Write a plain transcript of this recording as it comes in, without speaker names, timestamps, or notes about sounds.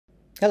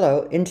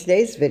Hello, in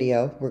today's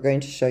video we're going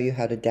to show you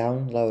how to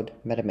download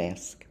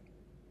MetaMask.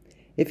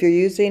 If you're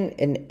using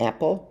an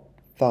Apple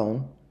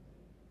phone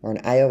or an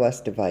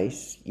iOS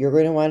device, you're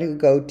going to want to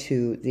go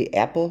to the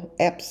Apple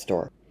App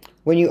Store.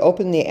 When you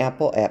open the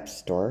Apple App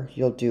Store,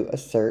 you'll do a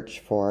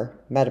search for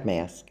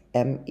MetaMask,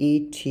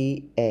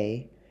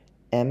 M-E-T-A-M-A-S-K,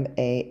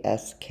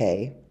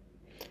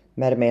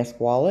 MetaMask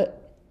wallet,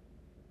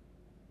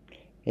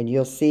 and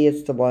you'll see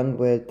it's the one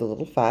with the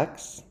little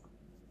fox,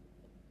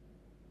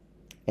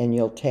 and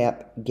you'll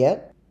tap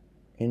Get,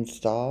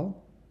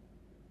 Install,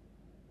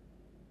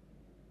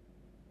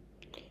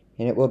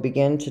 and it will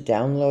begin to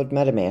download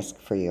MetaMask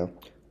for you.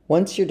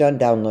 Once you're done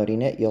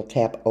downloading it, you'll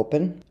tap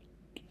Open,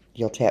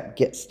 you'll tap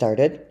Get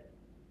Started,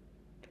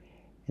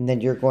 and then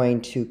you're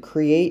going to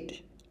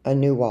create a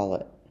new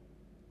wallet.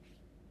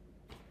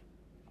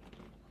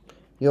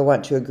 You'll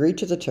want to agree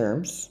to the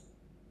terms,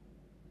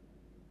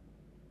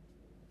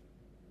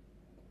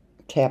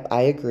 tap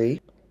I agree,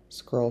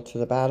 scroll to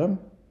the bottom,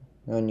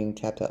 and you can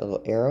tap that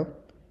little arrow,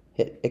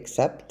 hit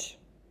Accept,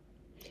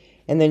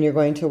 and then you're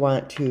going to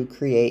want to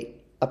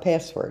create a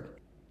password,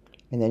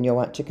 and then you'll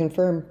want to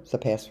confirm the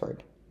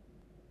password.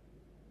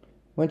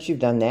 Once you've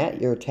done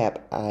that, you'll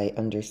tap I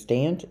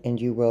understand,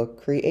 and you will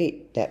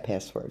create that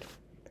password.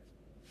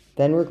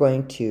 Then we're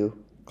going to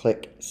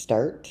click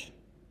Start,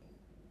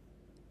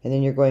 and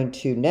then you're going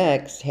to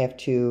next have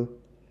to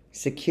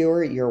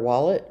secure your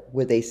wallet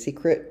with a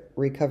secret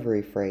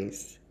recovery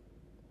phrase.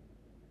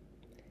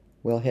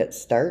 We'll hit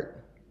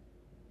Start,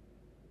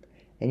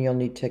 and you'll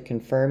need to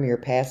confirm your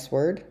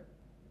password.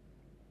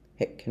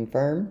 Hit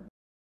Confirm.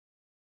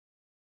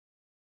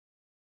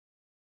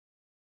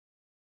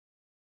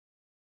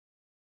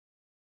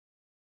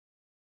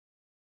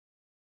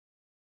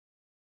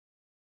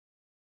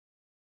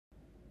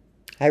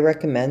 I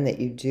recommend that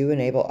you do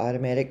enable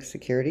automatic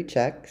security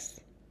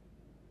checks.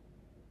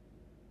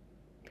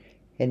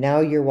 And now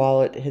your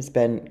wallet has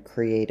been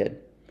created.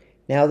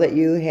 Now that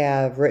you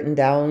have written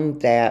down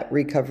that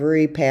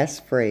recovery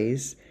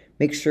passphrase,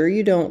 make sure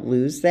you don't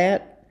lose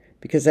that,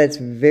 because that's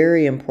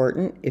very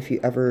important. If you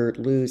ever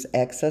lose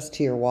access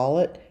to your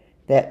wallet,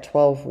 that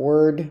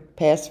 12-word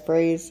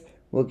passphrase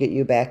will get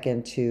you back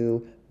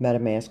into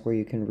MetaMask where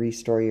you can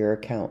restore your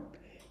account.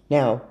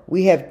 Now,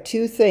 we have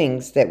two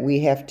things that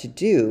we have to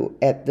do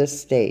at this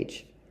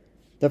stage.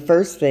 The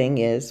first thing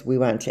is we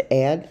want to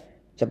add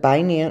the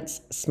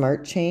Binance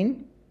Smart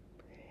Chain,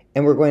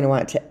 and we're going to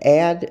want to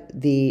add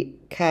the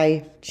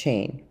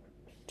Kaichain.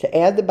 To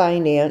add the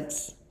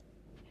Binance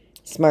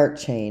Smart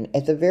Chain,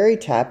 at the very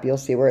top, you'll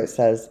see where it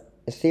says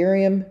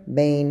Ethereum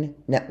Main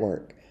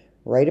Network,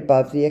 right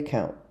above the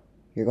account.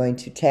 You're going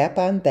to tap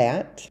on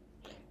that,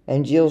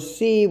 and you'll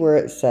see where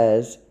it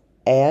says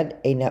Add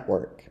a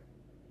Network.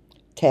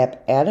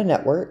 Tap Add a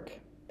Network,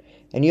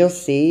 and you'll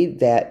see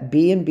that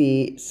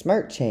BNB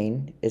Smart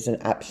Chain is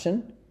an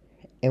option,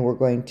 and we're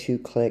going to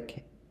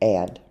click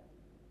Add.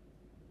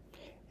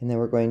 And then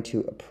we're going to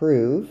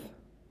approve,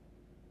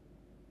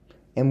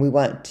 and we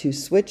want to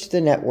switch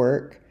the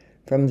network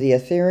from the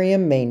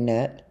Ethereum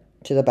mainnet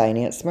to the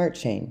Binance Smart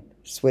Chain.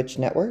 Switch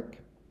network.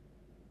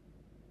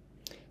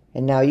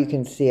 And now you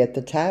can see at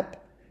the top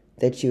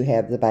that you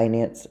have the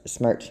Binance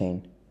Smart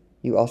Chain.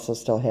 You also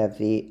still have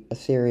the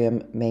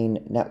Ethereum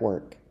main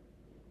network.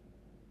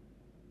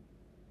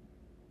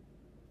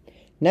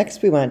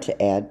 Next, we want to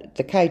add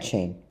the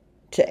Kaichain.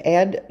 To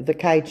add the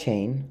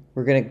Kaichain,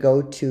 we're going to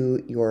go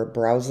to your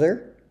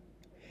browser,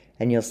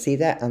 and you'll see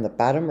that on the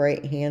bottom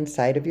right-hand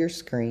side of your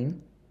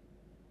screen.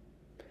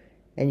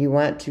 And you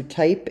want to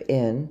type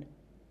in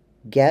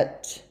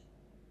GetFit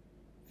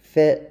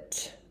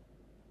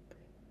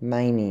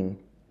mining.com.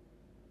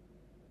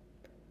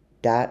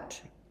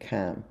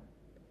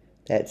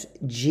 That's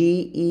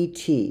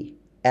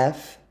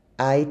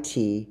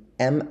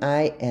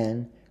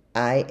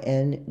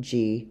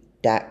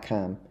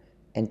GetFitmining.com,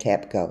 and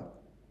tap Go.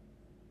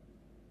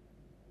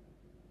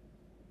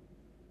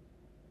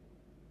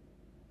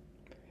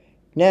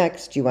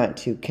 Next, you want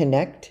to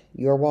connect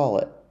your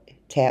wallet.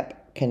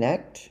 Tap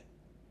Connect.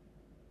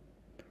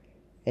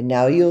 And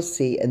now you'll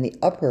see in the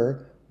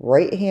upper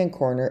right-hand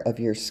corner of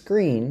your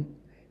screen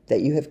that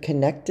you have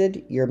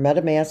connected your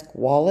MetaMask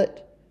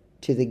wallet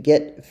to the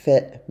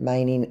GetFit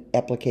mining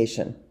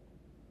application.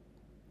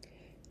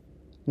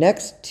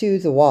 Next to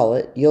the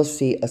wallet, you'll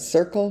see a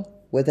circle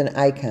with an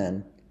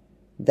icon.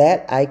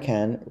 That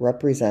icon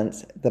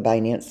represents the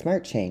Binance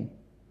Smart Chain.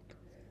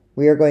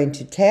 We are going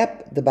to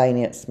tap the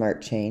Binance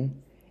Smart Chain,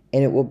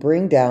 and it will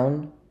bring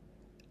down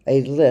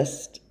a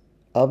list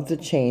of the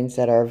chains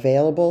that are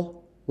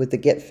available with the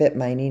GetFit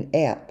mining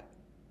app.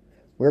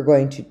 We're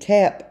going to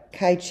tap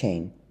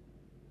Kaichain,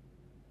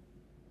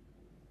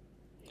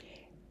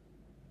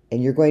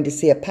 and you're going to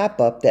see a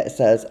pop-up that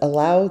says,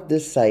 allow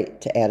this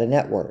site to add a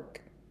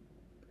network.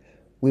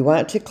 We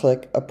want to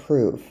click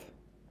Approve.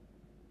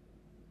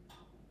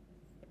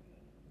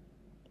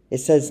 It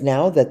says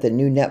now that the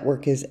new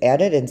network is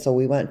added, and so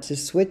we want to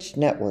switch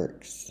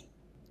networks.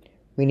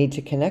 We need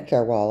to connect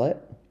our wallet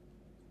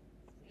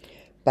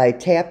by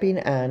tapping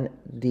on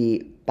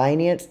the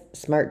Binance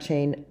Smart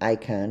Chain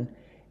icon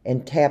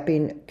and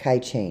tapping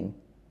Kaichain.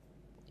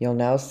 You'll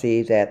now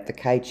see that the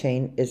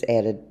Kaichain is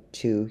added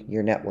to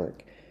your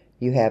network.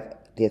 You have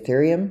the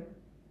Ethereum,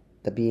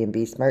 the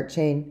BNB Smart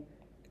Chain,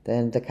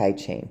 then the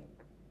Kaichain.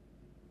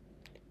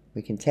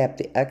 We can tap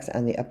the X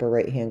on the upper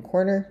right hand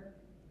corner.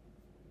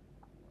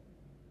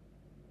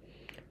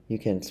 You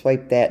can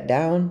swipe that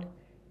down,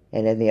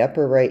 and in the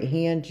upper right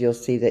hand you'll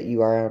see that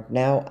you are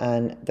now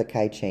on the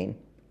Kaichain.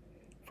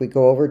 If we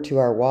go over to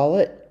our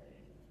wallet,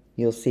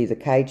 you'll see the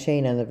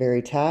Kaichain on the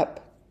very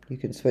top. You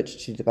can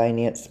switch to the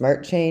Binance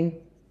Smart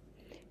Chain.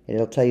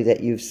 It'll tell you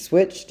that you've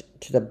switched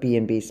to the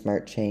BNB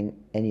Smart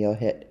Chain, and you'll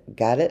hit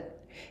Got It.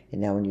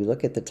 And now when you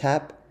look at the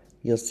top,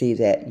 you'll see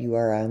that you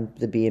are on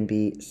the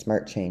BNB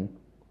Smart Chain.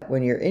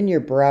 When you're in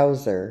your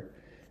browser,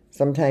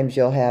 sometimes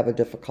you'll have a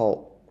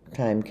difficult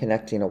time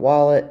connecting a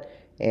wallet,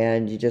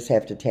 and you just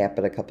have to tap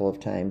it a couple of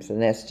times,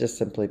 and that's just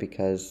simply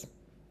because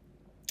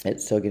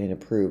it's still getting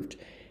approved.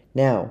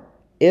 Now,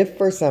 if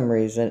for some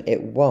reason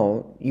it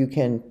won't, you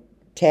can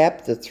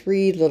tap the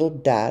three little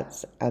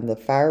dots on the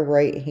far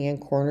right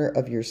hand corner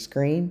of your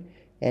screen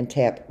and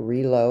tap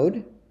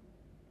Reload,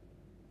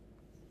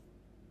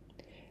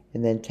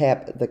 and then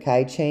tap the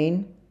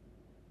Kaichain,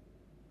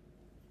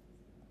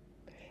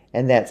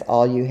 and that's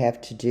all you have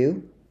to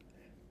do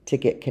to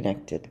get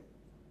connected.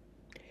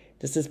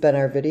 This has been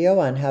our video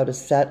on how to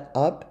set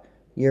up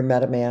your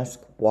MetaMask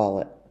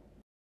wallet.